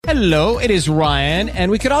Hello, it is Ryan,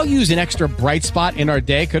 and we could all use an extra bright spot in our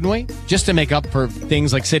day, couldn't we? Just to make up for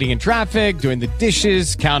things like sitting in traffic, doing the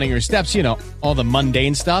dishes, counting your steps, you know, all the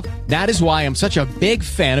mundane stuff. That is why I'm such a big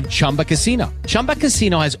fan of Chumba Casino. Chumba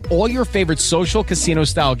Casino has all your favorite social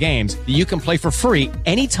casino-style games that you can play for free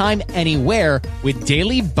anytime, anywhere with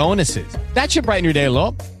daily bonuses. That should brighten your day a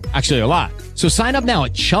little. Actually, a lot. So sign up now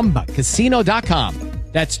at ChumbaCasino.com.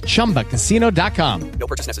 That's ChumbaCasino.com. No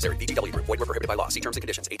purchase necessary. VGW Group. Void where prohibited by law. See terms and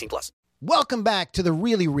conditions. 18+. Welcome back to the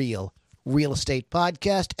Really Real Real Estate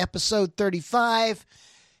Podcast, episode 35,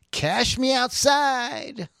 Cash Me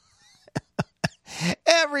Outside.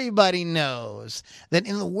 Everybody knows that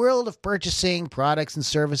in the world of purchasing products and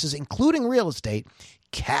services, including real estate,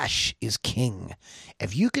 cash is king.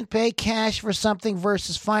 If you can pay cash for something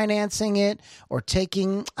versus financing it or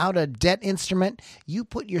taking out a debt instrument, you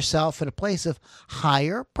put yourself in a place of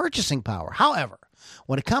higher purchasing power. However,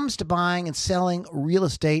 when it comes to buying and selling real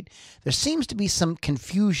estate, there seems to be some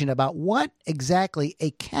confusion about what exactly a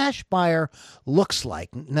cash buyer looks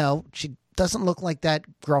like. No, she doesn't look like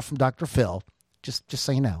that girl from Dr. Phil, just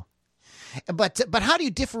so you know. But how do you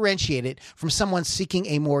differentiate it from someone seeking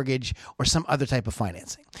a mortgage or some other type of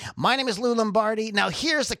financing? My name is Lou Lombardi. Now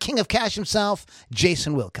here's the king of cash himself,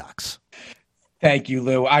 Jason Wilcox. Thank you,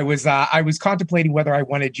 Lou. I was contemplating whether I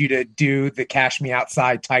wanted you to do the Cash Me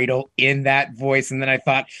Outside title in that voice. And then I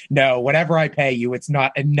thought, no, whatever I pay you, it's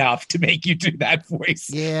not enough to make you do that voice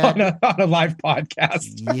on a live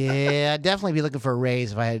podcast. Yeah, I'd definitely be looking for a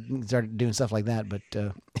raise if I had started doing stuff like that. But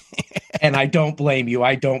and I don't blame you.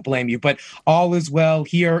 But all is well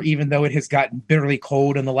here, even though it has gotten bitterly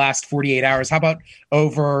cold in the last 48 hours. How about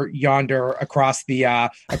over yonder across the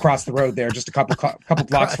road there, just a couple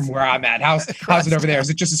blocks from where I'm at? How's it over there? Is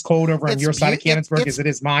it just as cold over on your side of Canonsburg as it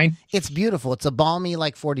is mine? It's beautiful. It's a balmy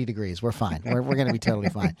 40 degrees. We're fine. We're going to be totally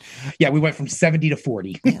fine. Yeah, we went from 70 to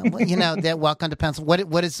 40. Yeah, well, welcome to Pennsylvania.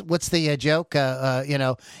 What's the joke?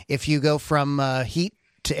 If you go from heat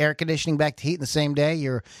to air conditioning back to heat in the same day,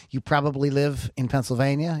 you probably live in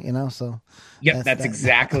Pennsylvania, so. Yep, that's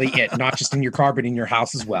exactly it. Not just in your car, but in your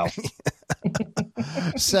house as well.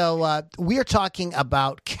 So we are talking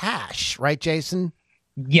about cash, right, Jason?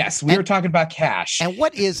 Yes, we were talking about cash. And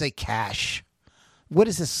what is a cash? What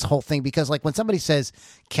is this whole thing? Because when somebody says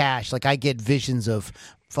cash, I get visions of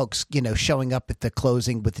folks, showing up at the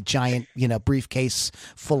closing with a giant, briefcase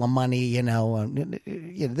full of money,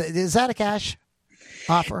 is that a cash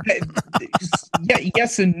offer? Yeah,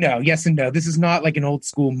 yes and no. This is not like an old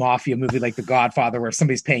school mafia movie like The Godfather where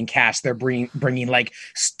somebody's paying cash. They're bringing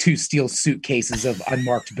 2 steel suitcases of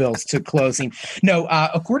unmarked bills to closing. No,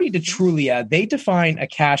 according to Trulia, they define a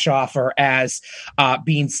cash offer as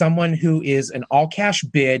being someone who is an all cash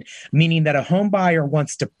bid, meaning that a home buyer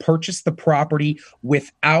wants to purchase the property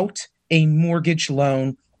without a mortgage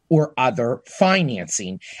loan or other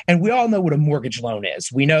financing. And we all know what a mortgage loan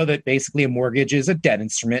is. We know that basically a mortgage is a debt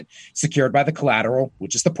instrument secured by the collateral,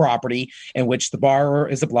 which is the property, in which the borrower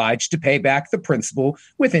is obliged to pay back the principal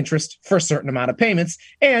with interest for a certain amount of payments.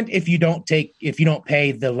 And if you don't pay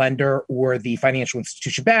the lender or the financial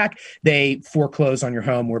institution back, they foreclose on your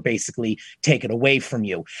home or basically take it away from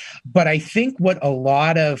you. But I think what a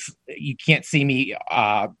lot of, you can't see me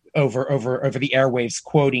over the airwaves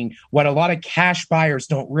quoting, what a lot of cash buyers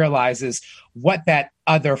don't realize is what that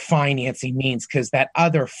other financing means, because that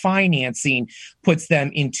other financing puts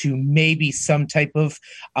them into maybe some type of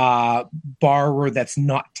borrower that's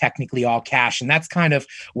not technically all cash. And that's kind of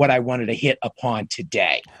what I wanted to hit upon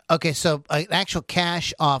today. Okay, so an actual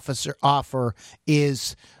cash offer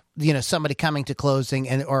is, somebody coming to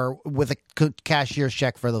closing or with a cashier's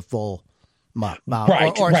check for the full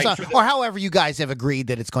right, or however you guys have agreed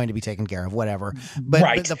that it's going to be taken care of, whatever.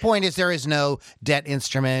 But the point is, there is no debt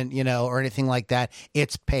instrument, or anything like that.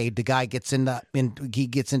 It's paid. The guy gets he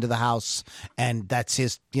gets into the house, and that's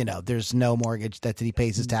his. There's no mortgage. That he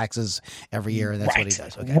pays his taxes every year, and that's what he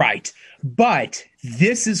does. Okay, right. But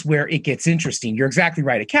this is where it gets interesting. You're exactly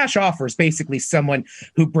right. A cash offer is basically someone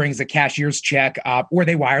who brings a cashier's check up, or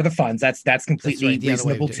they wire the funds. That's completely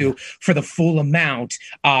reasonable too, for the full amount,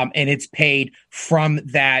 and it's paid from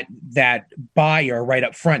that buyer right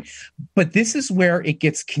up front. But this is where it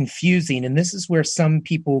gets confusing, and this is where some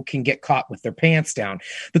people can get caught with their pants down.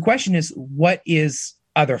 The question is, what is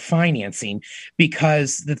other financing?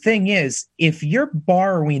 Because the thing is, if you're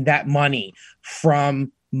borrowing that money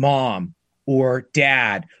from mom or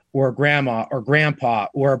dad or grandma or grandpa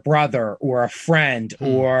or a brother or a friend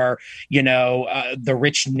or, the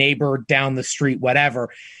rich neighbor down the street, whatever,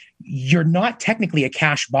 you're not technically a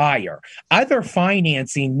cash buyer. Other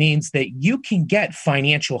financing means that you can get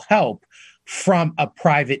financial help from a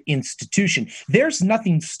private institution. There's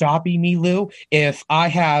nothing stopping me, Lou, if I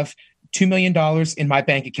have $2 million in my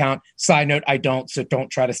bank account. Side note, I don't, so don't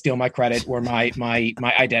try to steal my credit or my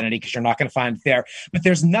identity, because you're not going to find it there. But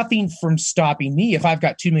there's nothing from stopping me, if I've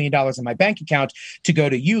got $2 million in my bank account, to go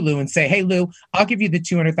to you, Lou, and say, hey, Lou, I'll give you the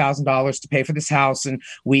 $200,000 to pay for this house, and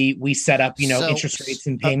we set up, interest rates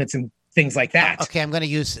and payments and things like that. Okay, I'm going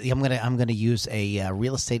to use a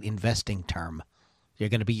real estate investing term. You're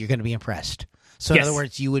going to be impressed. So in other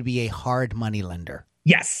words, you would be a hard money lender.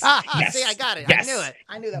 Yes. Yes. See, I got it. Yes.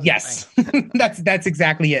 I knew that. Was yes. That's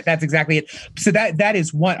exactly it. That's exactly it. So that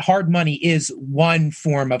is what hard money is, one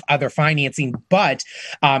form of other financing. But,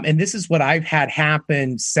 and this is what I've had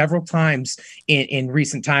happen several times in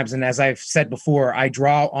recent times. And as I've said before, I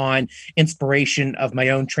draw on inspiration of my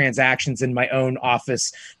own transactions and my own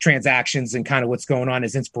office transactions, and kind of what's going on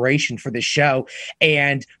as inspiration for this show.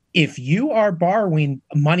 And if you are borrowing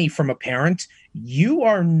money from a parent, you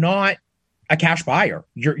are not a cash buyer.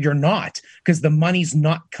 You're not, because the money's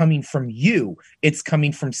not coming from you. It's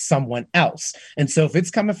coming from someone else. And so if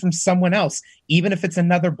it's coming from someone else, even if it's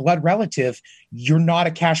another blood relative, you're not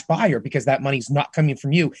a cash buyer, because that money's not coming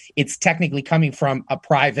from you. It's technically coming from a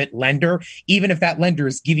private lender, even if that lender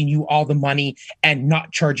is giving you all the money and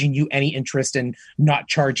not charging you any interest and not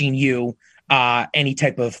charging you any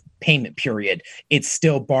type of payment period. It's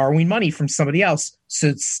still borrowing money from somebody else. So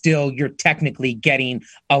it's still, you're technically getting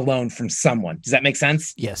a loan from someone. Does that make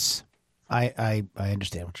sense? Yes. I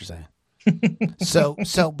understand what you're saying.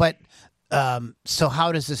 So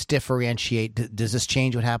how does this differentiate? Does this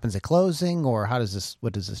change what happens at closing, or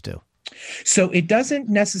what does this do? So it doesn't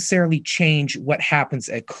necessarily change what happens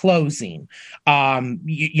at closing.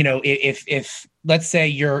 If let's say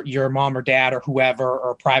your mom or dad or whoever, or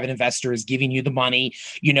a private investor, is giving you the money,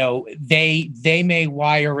 they may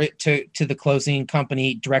wire it to the closing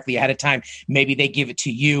company directly ahead of time. Maybe they give it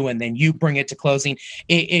to you and then you bring it to closing.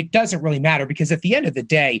 It doesn't really matter, because at the end of the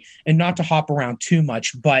day, and not to hop around too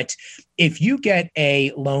much, but if you get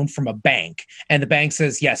a loan from a bank and the bank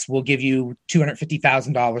says, yes, we'll give you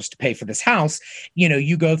 $250,000 to pay for this house,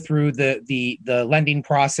 you go through the lending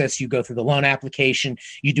process, you go through the loan application,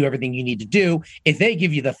 you do everything you need to do. If they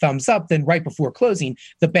give you the thumbs up, then right before closing,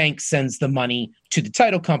 the bank sends the money to the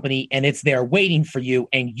title company and it's there waiting for you,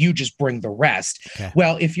 and you just bring the rest. Okay.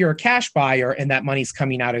 Well, if you're a cash buyer and that money's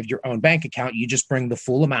coming out of your own bank account, you just bring the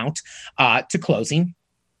full amount to closing.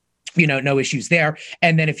 No issues there.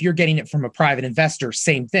 And then if you're getting it from a private investor,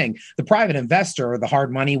 same thing. The private investor, or the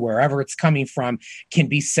hard money, wherever it's coming from, can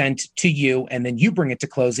be sent to you, and then you bring it to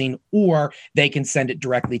closing, or they can send it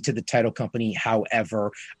directly to the title company,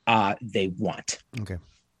 however they want.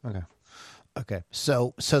 Okay.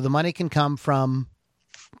 So the money can come from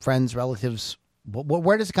friends, relatives.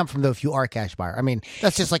 Where does it come from, though, if you are a cash buyer? I mean,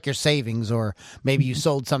 that's just like your savings, or maybe you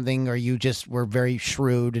sold something, or you just were very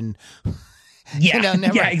shrewd and...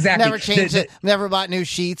 exactly. Never changed it. Never bought new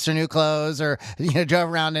sheets or new clothes, or drove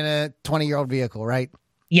around in a 20-year-old vehicle, right?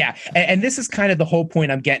 Yeah. And this is kind of the whole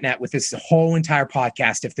point I'm getting at with this whole entire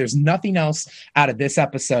podcast. If there's nothing else out of this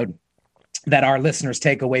episode that our listeners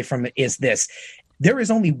take away from it, is this: there is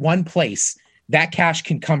only one place that cash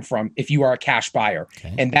can come from if you are a cash buyer,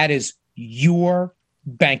 and that is your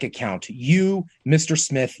bank account. You, Mr.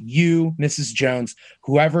 Smith, you, Mrs. Jones,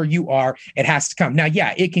 whoever you are, it has to come. Now,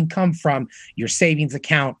 yeah, it can come from your savings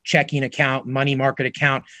account, checking account, money market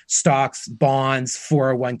account, stocks, bonds,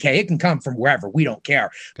 401k. It can come from wherever. We don't care.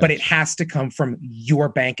 But it has to come from your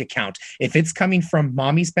bank account. If it's coming from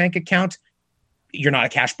mommy's bank account, you're not a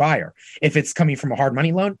cash buyer. If it's coming from a hard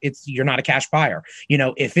money loan, you're not a cash buyer.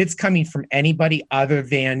 If it's coming from anybody other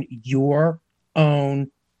than your own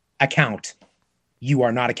account, you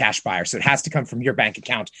are not a cash buyer. So it has to come from your bank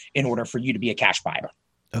account in order for you to be a cash buyer.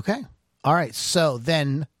 Okay. All right. So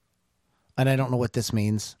then, and I don't know what this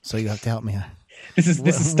means, so you have to help me out. This is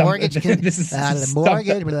mortgage.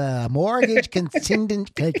 Mortgage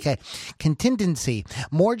contingency.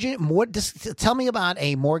 Just tell me about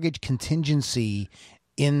a mortgage contingency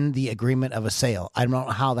in the agreement of a sale. I don't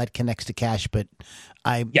know how that connects to cash, but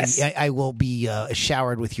I will be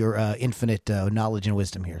showered with your infinite knowledge and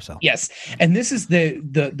wisdom here. So yes, and this is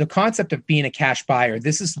the concept of being a cash buyer.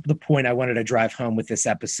 This is the point I wanted to drive home with this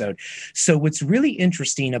episode. So what's really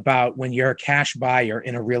interesting about when you're a cash buyer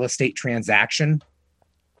in a real estate transaction,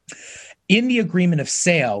 in the agreement of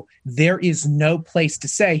sale, there is no place to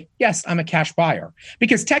say, yes, I'm a cash buyer.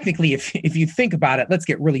 Because technically, if you think about it, let's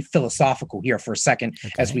get really philosophical here for a second,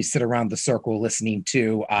 as we sit around the circle listening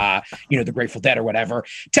to, the Grateful Dead or whatever.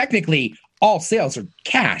 Technically, all sales are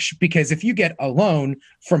cash, because if you get a loan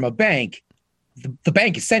from a bank, the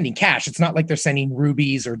bank is sending cash. It's not like they're sending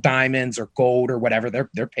rubies or diamonds or gold or whatever.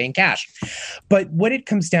 They're paying cash. But what it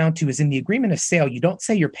comes down to is in the agreement of sale, you don't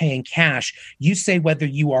say you're paying cash. You say whether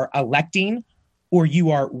you are electing or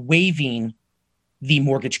you are waiving the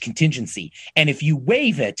mortgage contingency. And if you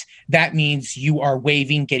waive it, that means you are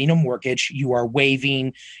waiving getting a mortgage. You are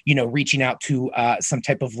waiving, reaching out to some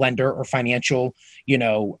type of lender or financial,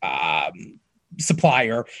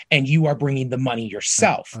 supplier, and you are bringing the money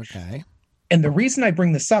yourself. Okay. And the reason I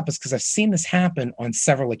bring this up is because I've seen this happen on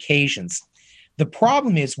several occasions. The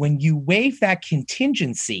problem is when you waive that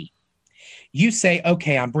contingency, you say,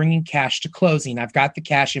 okay, I'm bringing cash to closing. I've got the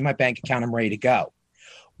cash in my bank account. I'm ready to go.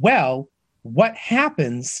 Well, what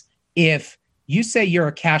happens if you say you're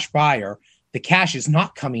a cash buyer? The cash is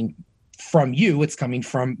not coming from you. It's coming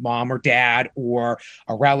from mom or dad or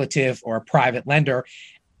a relative or a private lender.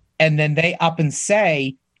 And then they up and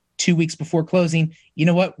say 2 weeks before closing, you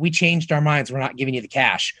know what? We changed our minds. We're not giving you the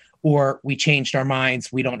cash. Or we changed our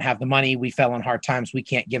minds. We don't have the money. We fell on hard times. We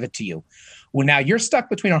can't give it to you. Well, now you're stuck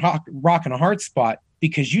between a rock and a hard spot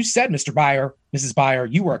because you said, Mr. Buyer, Mrs. Buyer,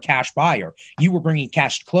 you were a cash buyer. You were bringing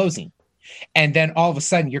cash to closing. And then all of a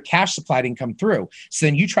sudden your cash supply didn't come through. So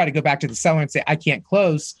then you try to go back to the seller and say, I can't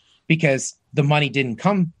close because the money didn't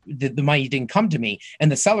come. The money didn't come to me.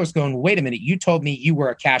 And the seller's going, wait a minute, you told me you were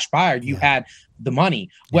a cash buyer. You had the money.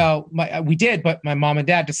 Well, we did, but my mom and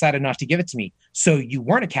dad decided not to give it to me. So you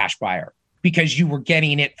weren't a cash buyer because you were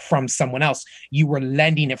getting it from someone else. You were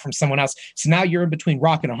lending it from someone else. So now you're in between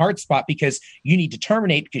rock and a hard spot because you need to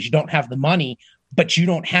terminate because you don't have the money, but you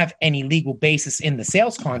don't have any legal basis in the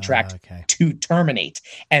sales contract to terminate.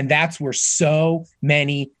 And that's where so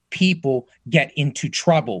many people get into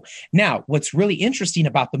trouble. Now, what's really interesting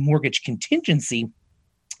about the mortgage contingency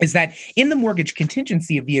is that in the mortgage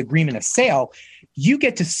contingency of the agreement of sale, you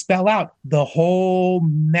get to spell out the whole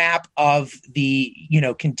map of the,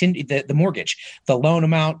 the mortgage, the loan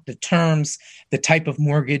amount, the terms, the type of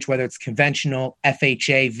mortgage, whether it's conventional,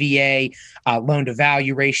 FHA, VA, loan to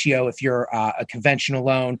value ratio. If you're a conventional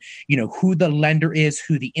loan, who the lender is,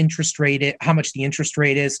 who the interest rate is, how much the interest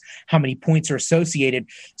rate is, how many points are associated.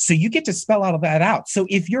 So you get to spell all of that out. So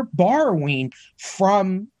if you're borrowing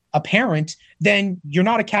from a parent, then you're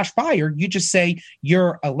not a cash buyer. You just say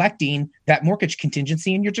you're electing that mortgage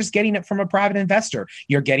contingency and you're just getting it from a private investor.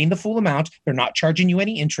 You're getting the full amount. They're not charging you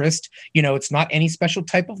any interest. It's not any special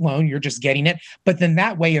type of loan. You're just getting it. But then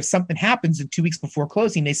that way, if something happens in 2 weeks before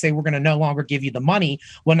closing, they say, we're going to no longer give you the money.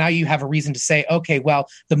 Well, now you have a reason to say, okay, well,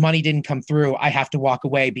 the money didn't come through. I have to walk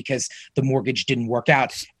away because the mortgage didn't work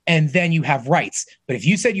out. And then you have rights. But if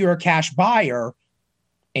you said you're a cash buyer,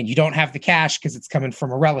 and you don't have the cash because it's coming from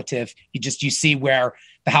a relative, you see where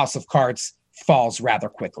the house of cards falls rather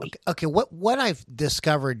quickly. Okay, what I've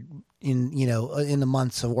discovered in the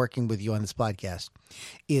months of working with you on this podcast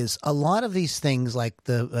is a lot of these things like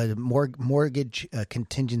the mortgage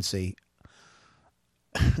contingency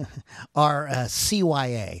are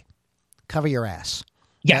CYA, cover your ass.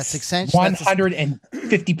 Yes, that's essentially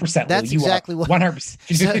 150%. That's exactly what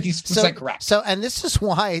 150% correct. So, and this is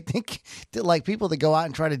why I think that like people that go out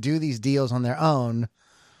and try to do these deals on their own,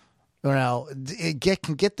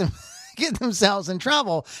 can get themselves in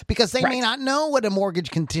trouble because they may not know what a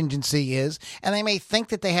mortgage contingency is, and they may think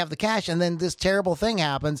that they have the cash, and then this terrible thing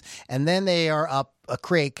happens, and then they are up a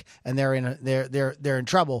creek and they're in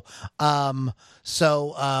trouble.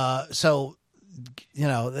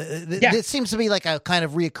 It seems to be like a kind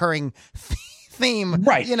of reoccurring theme,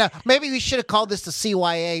 right? Maybe we should have called this the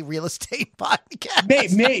CYA Real Estate Podcast.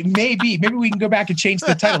 Maybe we can go back and change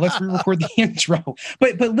the title. Let's re-record the intro.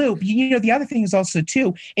 But Lou, the other thing is also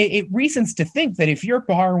too, it reasons to think that if you're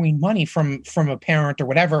borrowing money from a parent or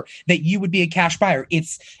whatever, that you would be a cash buyer.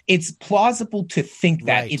 It's plausible to think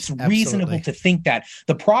that. Right, it's reasonable to think that.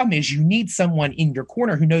 The problem is you need someone in your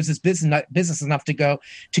corner who knows his business enough to go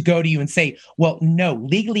to you and say, well, no,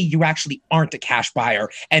 legally you actually aren't a cash buyer,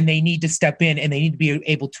 and they need to step in and they need to be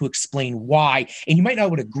able to explain why. And you might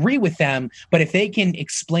not would agree with them, but if they can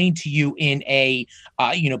explain to you in a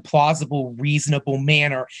plausible, reasonable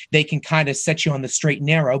manner, they can kind of set you on the straight and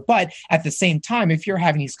narrow. But at the same time, if you're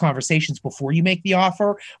having these conversations before you make the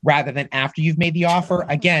offer rather than after you've made the offer,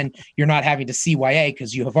 again, you're not having to CYA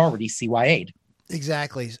because you have already CYA'd.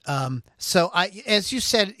 Exactly. So as you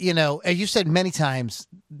said many times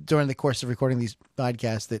during the course of recording these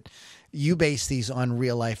podcasts that you base these on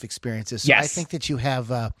real life experiences. So yes. I think that you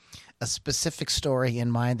have a specific story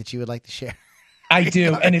in mind that you would like to share. I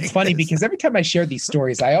do. And it's funny because every time I share these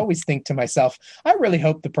stories, I always think to myself, I really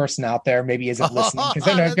hope the person out there maybe isn't listening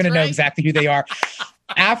because they're going to know exactly who they are.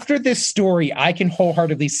 After this story, I can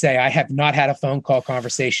wholeheartedly say I have not had a phone call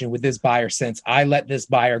conversation with this buyer since I let this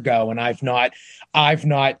buyer go, and I've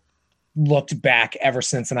not looked back ever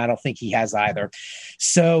since, and I don't think he has either.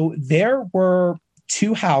 So there were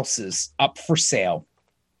 2 houses up for sale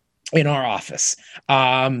in our office.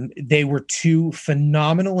 They were 2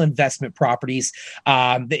 phenomenal investment properties.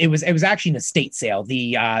 It was actually an estate sale.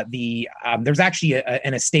 There was actually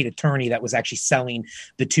an estate attorney that was actually selling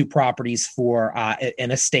the 2 properties for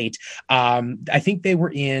an estate. I think they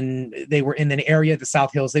were in an area of the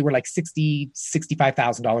South Hills. They were like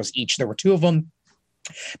 $65,000 each. There were 2 of them.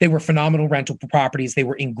 They were phenomenal rental properties. They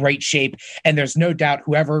were in great shape. And there's no doubt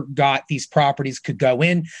whoever got these properties could go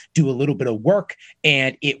in, do a little bit of work,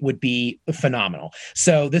 and it would be phenomenal.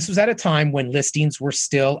 So this was at a time when listings were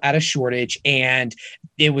still at a shortage. And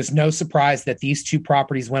it was no surprise that these 2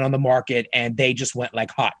 properties went on the market and they just went like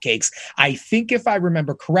hotcakes. I think if I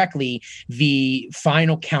remember correctly, the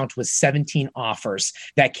final count was 17 offers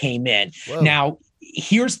that came in. Whoa. Now,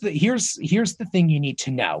 here's the thing you need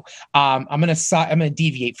to know. I'm going to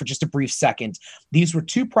deviate for just a brief second. These were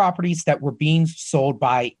 2 properties that were being sold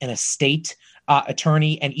by an estate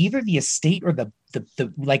attorney, and either the estate or the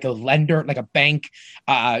like a lender, like a bank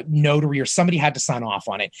notary, or somebody had to sign off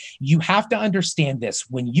on it. You have to understand this.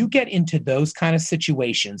 When you get into those kind of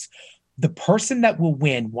situations, the person that will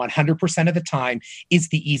win 100% of the time is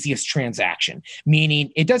the easiest transaction,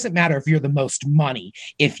 meaning it doesn't matter if you're the most money.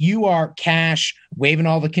 If you are cash, waiving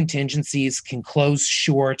all the contingencies, can close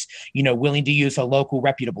short, willing to use a local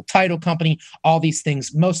reputable title company, all these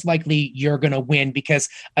things, most likely you're going to win, because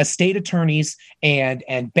estate attorneys and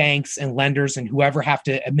banks and lenders and whoever have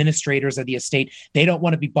to, administrators of the estate, they don't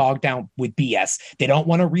want to be bogged down with BS. They don't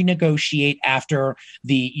want to renegotiate after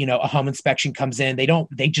a home inspection comes in.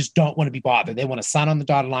 They just don't want to be bothered. They want to sign on the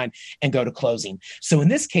dotted line and go to closing. So in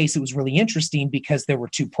this case, it was really interesting because there were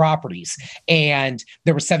 2 properties and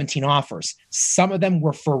there were 17 offers. Some of them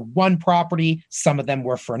were for one property, some of them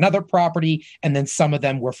were for another property, and then some of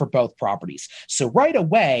them were for both properties. So right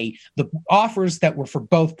away, the offers that were for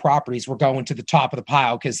both properties were going to the top of the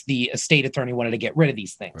pile because the estate attorney wanted to get rid of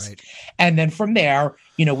these things. Right. And then from there,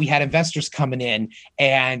 we had investors coming in,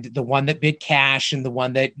 and the one that bid cash and the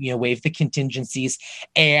one that, waived the contingencies.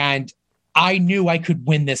 And I knew I could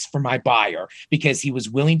win this for my buyer because he was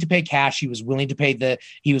willing to pay cash. He was willing to waive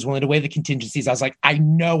the contingencies. I was like, I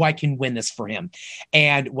know I can win this for him.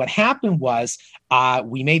 And what happened was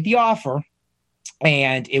we made the offer,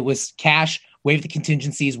 and it was cash, waive the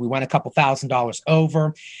contingencies. We went a couple $1,000s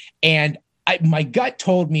over, and my gut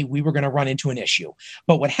told me we were going to run into an issue.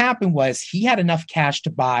 But what happened was he had enough cash to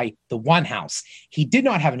buy the one house. He did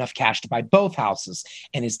not have enough cash to buy both houses.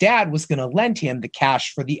 And his dad was going to lend him the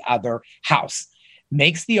cash for the other house.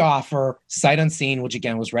 Makes the offer, sight unseen, which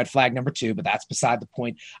again was red flag number 2, but that's beside the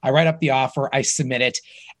point. I write up the offer. I submit it.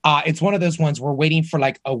 It's one of those ones we're waiting for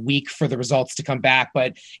like a week for the results to come back.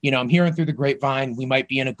 But, I'm hearing through the grapevine, we might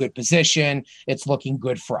be in a good position. It's looking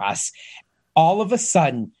good for us. All of a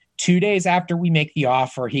sudden, 2 days after we make the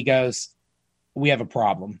offer, he goes, we have a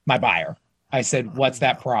problem, my buyer. I said, what's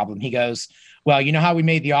that problem? He goes, well, you know how we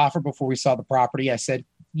made the offer before we saw the property? I said,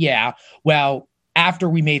 yeah. Well, after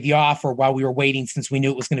we made the offer, while we were waiting, since we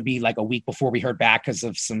knew it was going to be like a week before we heard back because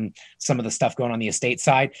of some of the stuff going on the estate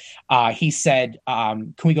side, he said,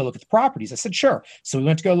 can we go look at the properties? I said, sure. So we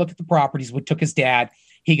went to go look at the properties. We took his dad.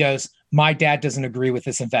 He goes, my dad doesn't agree with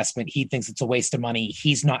this investment. He thinks it's a waste of money.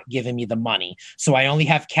 He's not giving me the money. So I only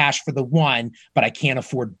have cash for the one, but I can't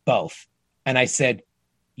afford both. And I said,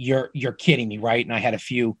 you're kidding me, right? And I had a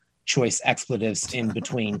few choice expletives in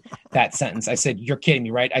between that sentence. I said, you're kidding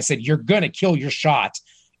me, right? I said, you're going to kill your shot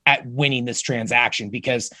at winning this transaction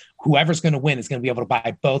because whoever's going to win is going to be able to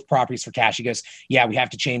buy both properties for cash. He goes, yeah, we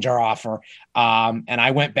have to change our offer. And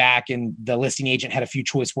I went back, and the listing agent had a few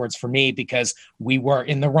choice words for me because we were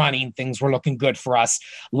in the running. Things were looking good for us.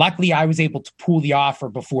 Luckily, I was able to pull the offer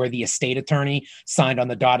before the estate attorney signed on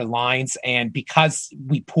the dotted lines. And because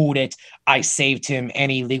we pulled it, I saved him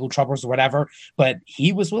any legal troubles or whatever. But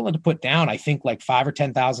he was willing to put down, I think, like $5,000 or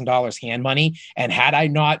 $10,000 hand money. And had I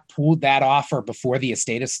not pulled that offer before the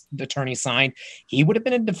estate attorney signed, he would have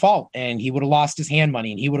been in default. And he would have lost his hand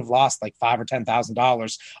money, and he would have lost like $5,000 or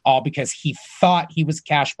 $10,000, all because he thought he was a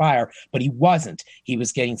cash buyer, but he wasn't. He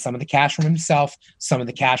was getting some of the cash from himself, some of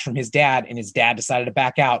the cash from his dad, and his dad decided to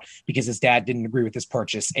back out because his dad didn't agree with his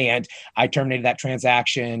purchase. And I terminated that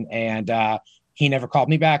transaction, and he never called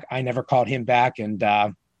me back. I never called him back, and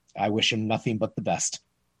I wish him nothing but the best.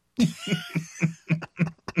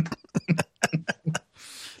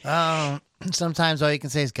 Sometimes all you can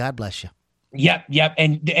say is God bless you. Yep.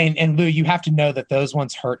 And Lou, you have to know that those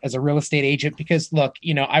ones hurt as a real estate agent because look,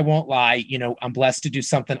 I won't lie, I'm blessed to do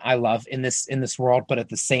something I love in this world, but at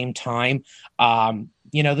the same time,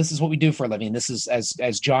 this is what we do for a living. This is,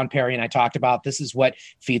 as John Perry and I talked about, this is what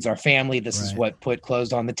feeds our family. This is what put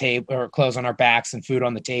clothes on the table or clothes on our backs and food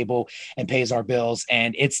on the table and pays our bills.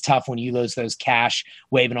 And it's tough when you lose those cash,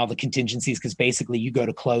 waiving all the contingencies, because basically you go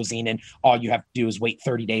to closing and all you have to do is wait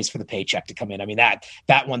 30 days for the paycheck to come in. I mean, that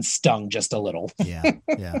one stung just a little. Yeah.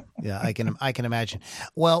 I can imagine.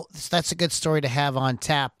 Well, that's a good story to have on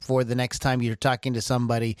tap for the next time you're talking to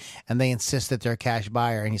somebody and they insist that they're a cash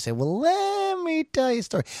buyer, and you say, "Well, let me tell you a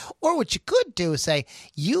story." Or what you could do is say,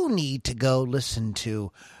 "You need to go listen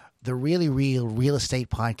to the Really Real Estate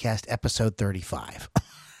Podcast, episode 35."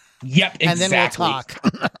 Yep, exactly. And then we'll talk.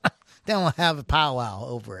 Then we'll have a powwow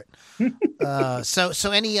over it.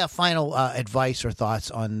 So any final advice or thoughts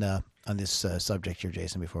on this subject here,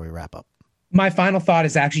 Jason, before we wrap up? My final thought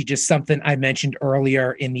is actually just something I mentioned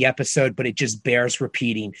earlier in the episode, but it just bears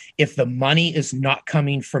repeating. If the money is not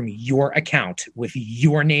coming from your account with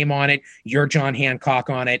your name on it, you're John Hancock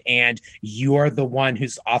on it, and you're the one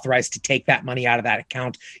who's authorized to take that money out of that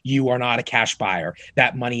account, you are not a cash buyer.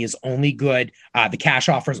 That money is only good. The cash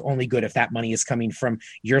offer is only good if that money is coming from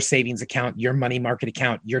your savings account, your money market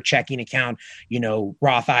account, your checking account,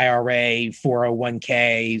 Roth IRA,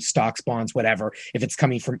 401k, stocks, bonds, whatever. If it's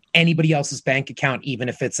coming from anybody else's bank account, even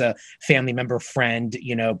if it's a family member, friend,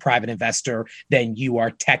 private investor, then you are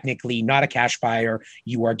technically not a cash buyer.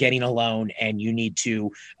 You are getting a loan and you need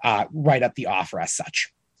to write up the offer as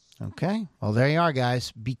such. Okay. Well, there you are,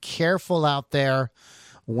 guys. Be careful out there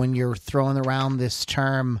when you're throwing around this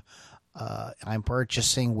term, I'm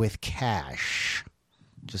purchasing with cash.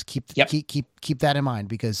 Just keep that in mind,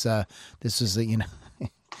 because this is a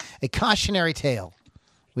cautionary tale.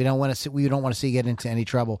 We don't want to see you get into any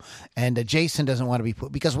trouble. And Jason doesn't want to be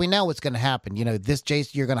put, because we know what's going to happen. This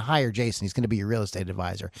Jason, you're going to hire Jason. He's going to be your real estate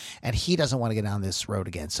advisor, and he doesn't want to get down this road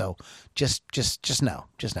again. So just know.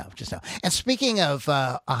 And speaking of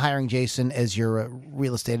hiring Jason as your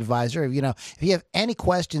real estate advisor, if you have any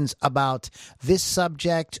questions about this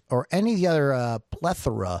subject or any of the other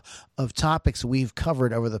plethora of topics we've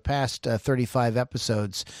covered over the past 35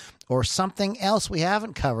 episodes, or something else we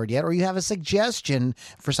haven't covered yet, or you have a suggestion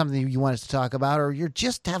for something you want us to talk about, or you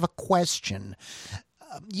just have a question,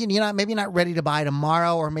 maybe not ready to buy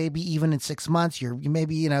tomorrow, or maybe even in 6 months, you're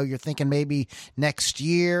thinking maybe next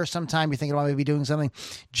year sometime, you're thinking about maybe doing something.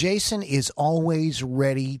 Jason is always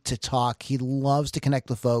ready to talk. He loves to connect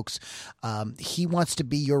with folks. He wants to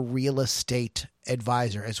be your real estate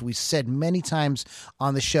advisor. As we said many times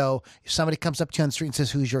on the show, if somebody comes up to you on the street and says,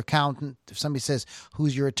 "Who's your accountant?" If somebody says,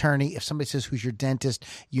 "Who's your attorney?" If somebody says, "Who's your dentist?"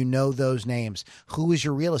 you know those names. Who is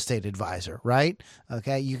your real estate advisor, right?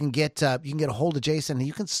 Okay, you can get a hold of Jason, and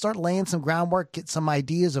you can start laying some groundwork, get some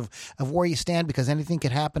ideas of where you stand, because anything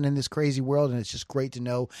can happen in this crazy world, and it's just great to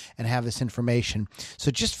know and have this information. So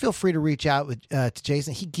just feel free to reach out to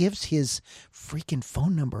Jason. He gives his freaking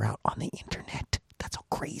phone number out on the internet. That's how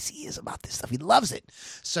crazy he is about this stuff. He loves it.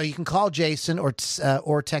 So you can call Jason or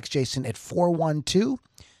text Jason at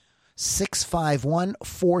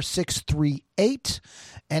 412-651-4638.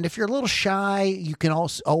 And if you're a little shy, you can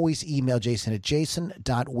also always email Jason at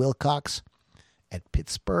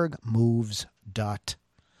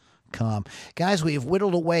jason.wilcox@pittsburghmoves.com. Guys, we have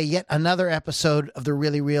whittled away yet another episode of the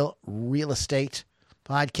Really Real Estate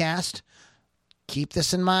Podcast. Keep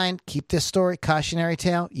this in mind. Keep this story, cautionary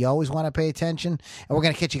tale. You always want to pay attention. And we're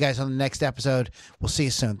going to catch you guys on the next episode. We'll see you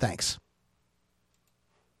soon. Thanks.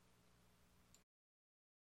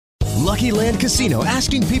 Lucky Land Casino,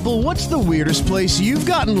 asking people, what's the weirdest place you've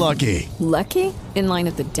gotten lucky? Lucky? In line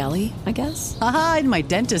at the deli, I guess? Aha, in my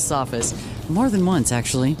dentist's office. More than once,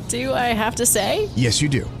 actually. Do I have to say? Yes, you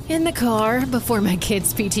do. In the car before my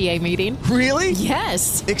kids' PTA meeting. Really?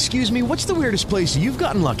 Yes. Excuse me, what's the weirdest place you've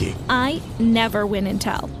gotten lucky? I never win and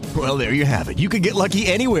tell. Well, there you have it. You can get lucky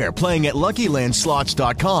anywhere, playing at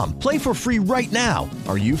LuckyLandSlots.com. Play for free right now.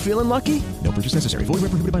 Are you feeling lucky? No purchase necessary. Void where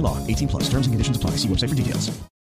prohibited by law. 18+. Terms and conditions apply. See website for details.